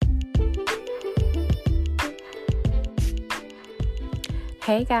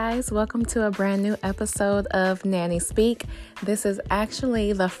Hey guys, welcome to a brand new episode of Nanny Speak. This is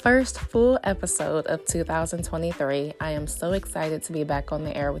actually the first full episode of 2023. I am so excited to be back on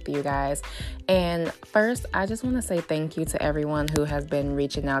the air with you guys. And first, I just want to say thank you to everyone who has been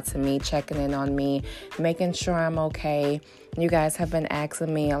reaching out to me, checking in on me, making sure I'm okay. You guys have been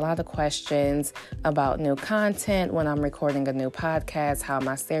asking me a lot of questions about new content when I'm recording a new podcast, how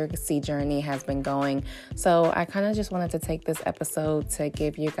my surrogacy journey has been going. So I kind of just wanted to take this episode to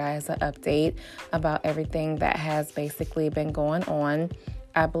give you guys an update about everything that has basically been going on.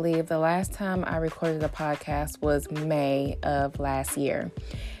 I believe the last time I recorded a podcast was May of last year.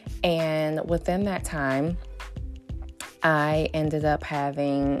 And within that time, I ended up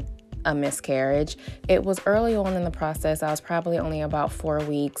having a miscarriage. It was early on in the process. I was probably only about 4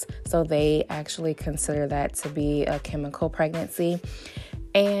 weeks. So they actually consider that to be a chemical pregnancy.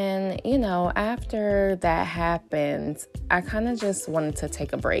 And, after that happened, I kind of just wanted to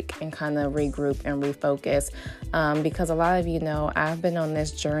take a break and kind of regroup and refocus because a lot of you know I've been on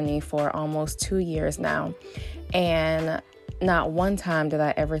this journey for almost 2 years now. And not one time did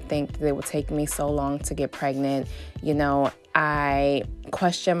I ever think that it would take me so long to get pregnant. I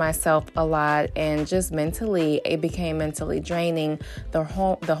questioned myself a lot, and just mentally, it became mentally draining. The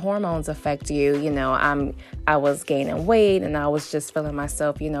hormones affect you. I was gaining weight, and I was just feeling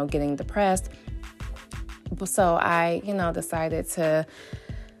myself, getting depressed. So I, decided to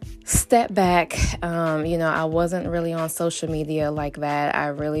step back. I wasn't really on social media like that. I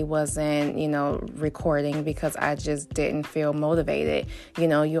really wasn't, recording because I just didn't feel motivated.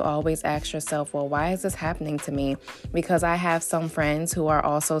 You always ask yourself, well, why is this happening to me? Because I have some friends who are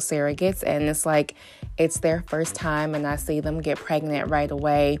also surrogates, and it's like it's their first time and I see them get pregnant right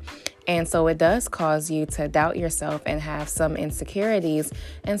away. And so it does cause you to doubt yourself and have some insecurities.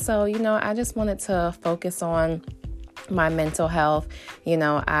 And so, I just wanted to focus on my mental health.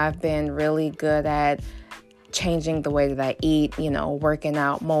 I've been really good at changing the way that I eat, working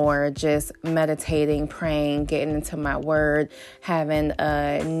out more, just meditating, praying, getting into my word, having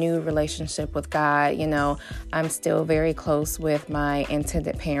a new relationship with God. I'm still very close with my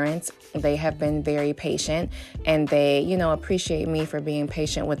intended parents. They have been very patient, and they, appreciate me for being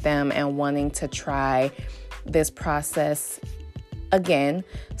patient with them and wanting to try this process again.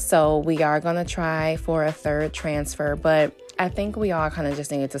 So we are going to try for a third transfer, but I think we all kind of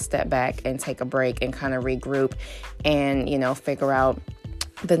just needed to step back and take a break and kind of regroup and, figure out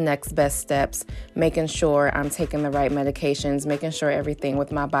the next best steps, making sure I'm taking the right medications, making sure everything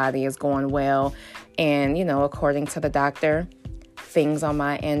with my body is going well. And, according to the doctor, things on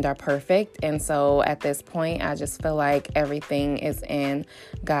my end are perfect. And so at this point, I just feel like everything is in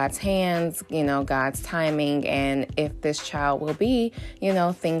God's hands, God's timing. And if this child will be,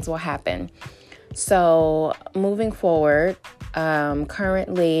 things will happen. So moving forward,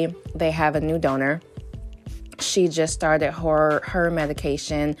 currently they have a new donor. She just started her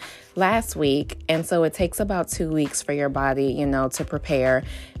medication last week. And so it takes about 2 weeks for your body, to prepare.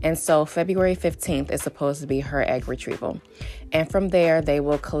 And so February 15th is supposed to be her egg retrieval. And from there, they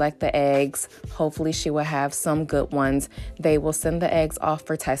will collect the eggs. Hopefully she will have some good ones. They will send the eggs off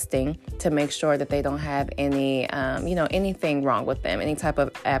for testing to make sure that they don't have any, anything wrong with them, any type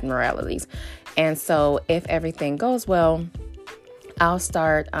of abnormalities. And so if everything goes well, I'll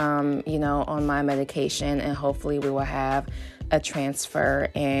start, on my medication, and hopefully we will have a transfer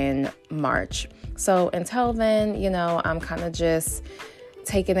in March. So until then, I'm kind of just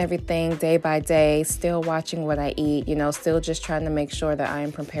taking everything day by day, still watching what I eat, still just trying to make sure that I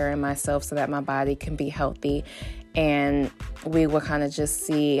am preparing myself so that my body can be healthy. And we will kind of just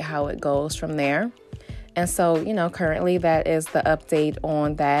see how it goes from there. And so, currently that is the update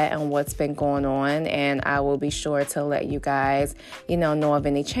on that and what's been going on. And I will be sure to let you guys, know of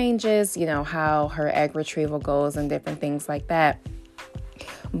any changes, how her egg retrieval goes and different things like that.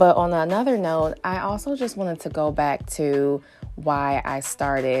 But on another note, I also just wanted to go back to why I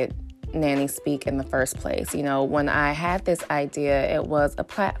started Nanny Speak in the first place. When I had this idea, it was a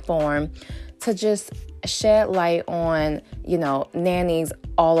platform to just shed light on, nannies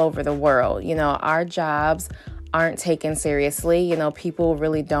all over the world. Our jobs aren't taken seriously. People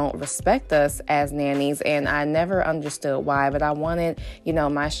really don't respect us as nannies, and I never understood why, but I wanted,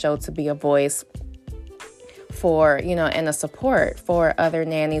 my show to be a voice for, and a support for other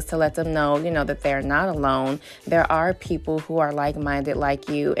nannies to let them know, that they're not alone. There are people who are like-minded like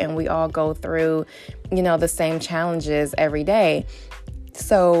you, and we all go through, the same challenges every day.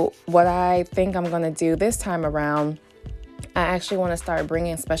 So what I think I'm going to do this time around I actually want to start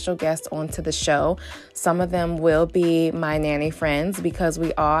bringing special guests onto the show. Some of them will be my nanny friends because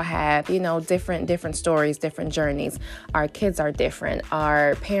we all have, different stories, different journeys. Our kids are different.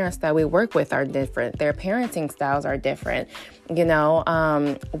 Our parents that we work with are different. Their parenting styles are different.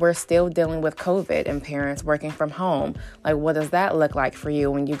 We're still dealing with COVID and parents working from home. Like, what does that look like for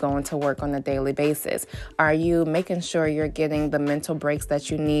you when you go into work on a daily basis? Are you making sure you're getting the mental breaks that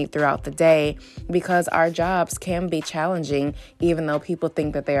you need throughout the day? Because our jobs can be challenging, even though people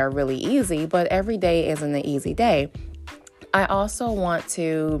think that they are really easy, but every day isn't an easy day. I also want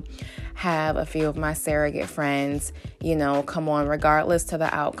to have a few of my surrogate friends, come on, regardless to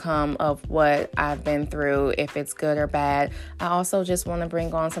the outcome of what I've been through, if it's good or bad. I also just want to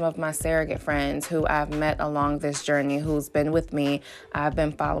bring on some of my surrogate friends who I've met along this journey, who's been with me. I've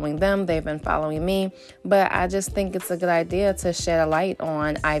been following them. They've been following me. But I just think it's a good idea to shed a light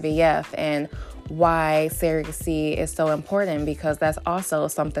on IVF and why surrogacy is so important, because that's also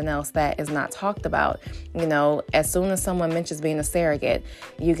something else that is not talked about. As soon as someone mentions being a surrogate,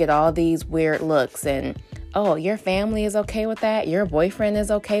 you get all these weird looks and, oh, your family is okay with that? Your boyfriend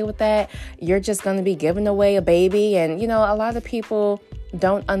is okay with that? You're just going to be giving away a baby? And, a lot of people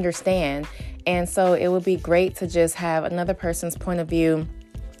don't understand. And so it would be great to just have another person's point of view,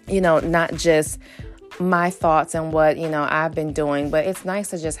 not just my thoughts and what, I've been doing, but it's nice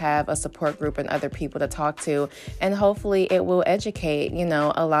to just have a support group and other people to talk to. And hopefully it will educate,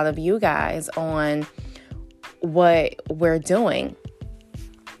 a lot of you guys on what we're doing.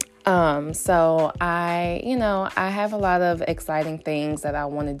 So I have a lot of exciting things that I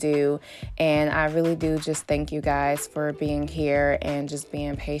want to do, and I really do just thank you guys for being here and just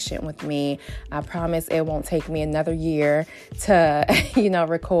being patient with me. I promise it won't take me another year to,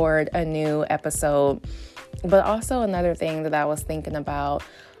 record a new episode. But also another thing that I was thinking about,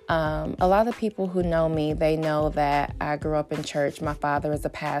 a lot of people who know me, they know that I grew up in church. My father is a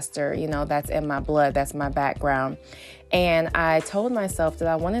pastor, that's in my blood, that's my background. And I told myself that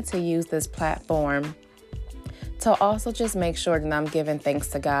I wanted to use this platform to also just make sure that I'm giving thanks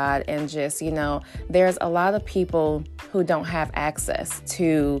to God. And just, there's a lot of people who don't have access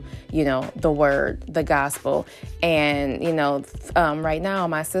to, the word, the gospel. And, right now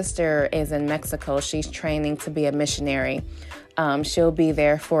my sister is in Mexico. She's training to be a missionary. She'll be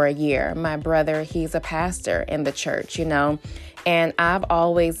there for a year. My brother, he's a pastor in the church, and I've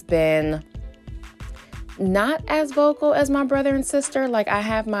always been not as vocal as my brother and sister. Like, I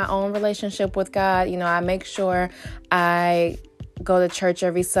have my own relationship with God. I make sure I go to church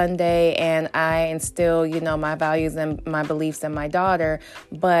every Sunday and I instill, my values and my beliefs in my daughter.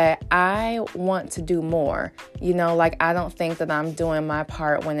 But I want to do more, I don't think that I'm doing my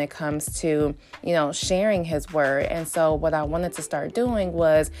part when it comes to, sharing his word. And so what I wanted to start doing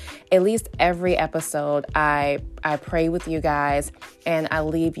was at least every episode, I pray with you guys and I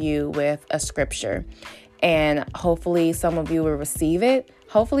leave you with a scripture. And hopefully some of you will receive it.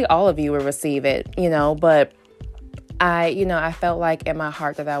 Hopefully all of you will receive it, but I felt like in my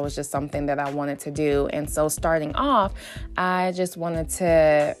heart that was just something that I wanted to do. And so starting off, I just wanted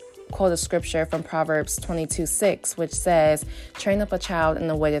to quote a scripture from Proverbs 22:6, which says, "Train up a child in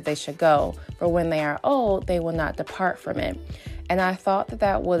the way that they should go, for when they are old, they will not depart from it." And I thought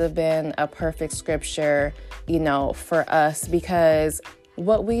that would have been a perfect scripture, for us, because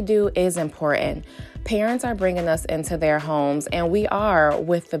what we do is important. Parents are bringing us into their homes, and we are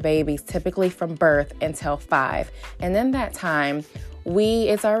with the babies typically from birth until 5. And in that time,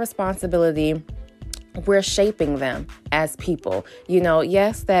 it's our responsibility. We're shaping them as people.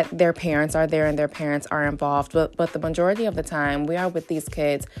 Yes, that their parents are there and their parents are involved, but the majority of the time we are with these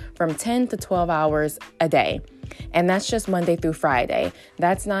kids from 10 to 12 hours a day. And that's just Monday through Friday.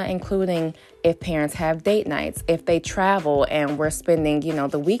 That's not including if parents have date nights, if they travel and we're spending,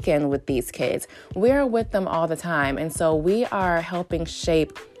 the weekend with these kids. We're with them all the time. And so we are helping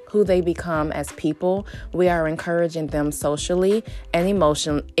shape who they become as people. We are encouraging them socially and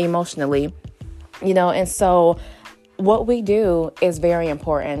emotionally, and so what we do is very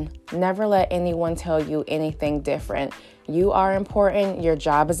important. Never let anyone tell you anything different. You are important. Your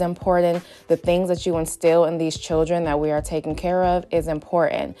job is important. The things that you instill in these children that we are taking care of is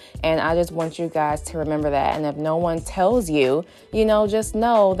important. And I just want you guys to remember that. And if no one tells you, just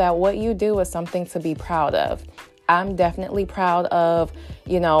know that what you do is something to be proud of. I'm definitely proud of,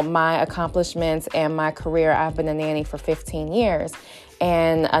 my accomplishments and my career. I've been a nanny for 15 years.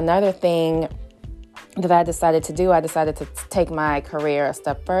 And another thing that I decided to do, I decided to take my career a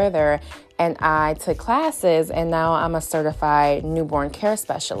step further, and I took classes, and now I'm a certified newborn care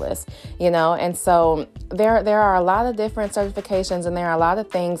specialist, and so there are a lot of different certifications, and there are a lot of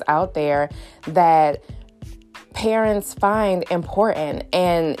things out there that parents find important.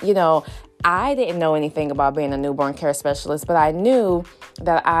 And, I didn't know anything about being a newborn care specialist, but I knew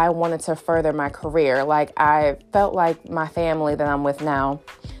that I wanted to further my career. Like, I felt like my family that I'm with now,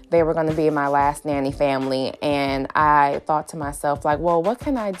 they were going to be my last nanny family. And I thought to myself, like, well, what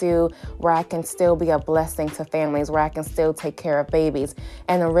can I do where I can still be a blessing to families, where I can still take care of babies?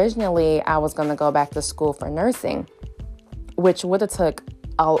 And originally, I was going to go back to school for nursing, which would have took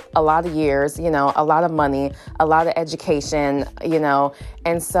a lot of years, a lot of money, a lot of education,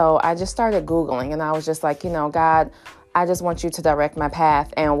 And so I just started Googling, and I was just like, God, I just want you to direct my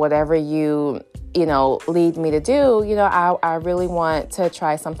path, and whatever you lead me to do, I really want to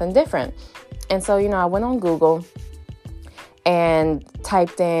try something different. And so, I went on Google and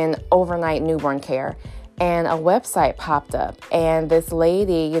typed in overnight newborn care, and a website popped up. And this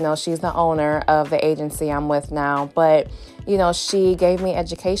lady, she's the owner of the agency I'm with now, but, she gave me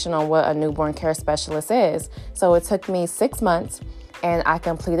education on what a newborn care specialist is. So it took me 6 months, and I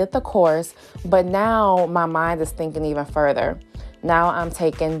completed the course, but now my mind is thinking even further. Now I'm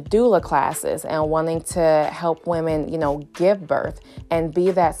taking doula classes and wanting to help women, give birth and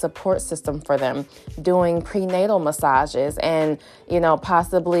be that support system for them, doing prenatal massages. And,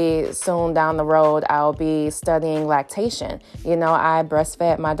 possibly soon down the road, I'll be studying lactation. I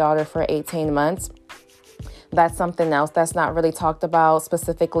breastfed my daughter for 18 months. That's something else that's not really talked about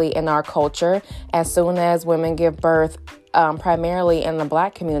specifically in our culture. As soon as women give birth, primarily in the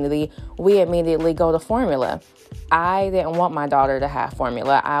Black community, we immediately go to formula. I didn't want my daughter to have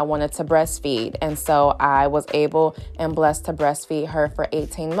formula. I wanted to breastfeed. And so I was able and blessed to breastfeed her for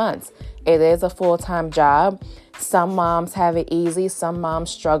 18 months. It is a full-time job. Some moms have it easy. Some moms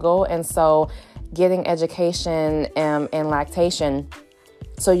struggle. And so getting education in lactation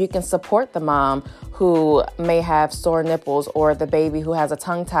so you can support the mom who may have sore nipples, or the baby who has a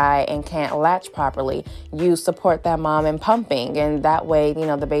tongue tie and can't latch properly. You support that mom in pumping, and that way,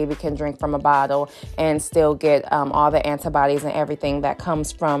 the baby can drink from a bottle and still get all the antibodies and everything that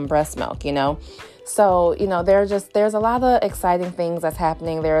comes from breast milk, So, there's a lot of exciting things that's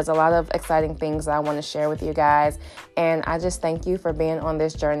happening. There's a lot of exciting things that I want to share with you guys. And I just thank you for being on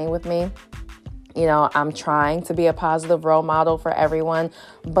this journey with me. I'm trying to be a positive role model for everyone,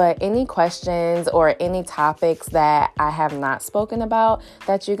 but any questions or any topics that I have not spoken about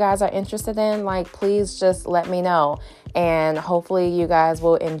that you guys are interested in, please just let me know. And hopefully you guys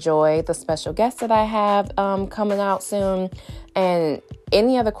will enjoy the special guest that I have coming out soon. And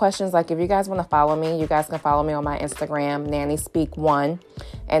any other questions, if you guys want to follow me, you guys can follow me on my Instagram, NannySpeak1,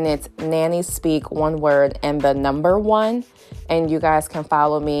 and it's NannySpeak, one word, and the number 1. And you guys can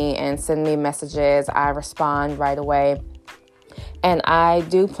follow me and send me messages. I respond right away. And I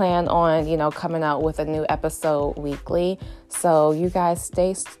do plan on, coming out with a new episode weekly. So you guys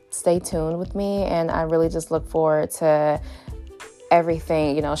stay tuned with me. And I really just look forward to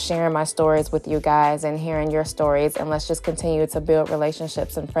everything, sharing my stories with you guys and hearing your stories. And let's just continue to build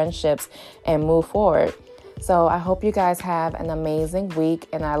relationships and friendships and move forward. So I hope you guys have an amazing week,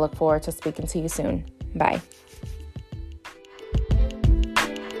 and I look forward to speaking to you soon. Bye.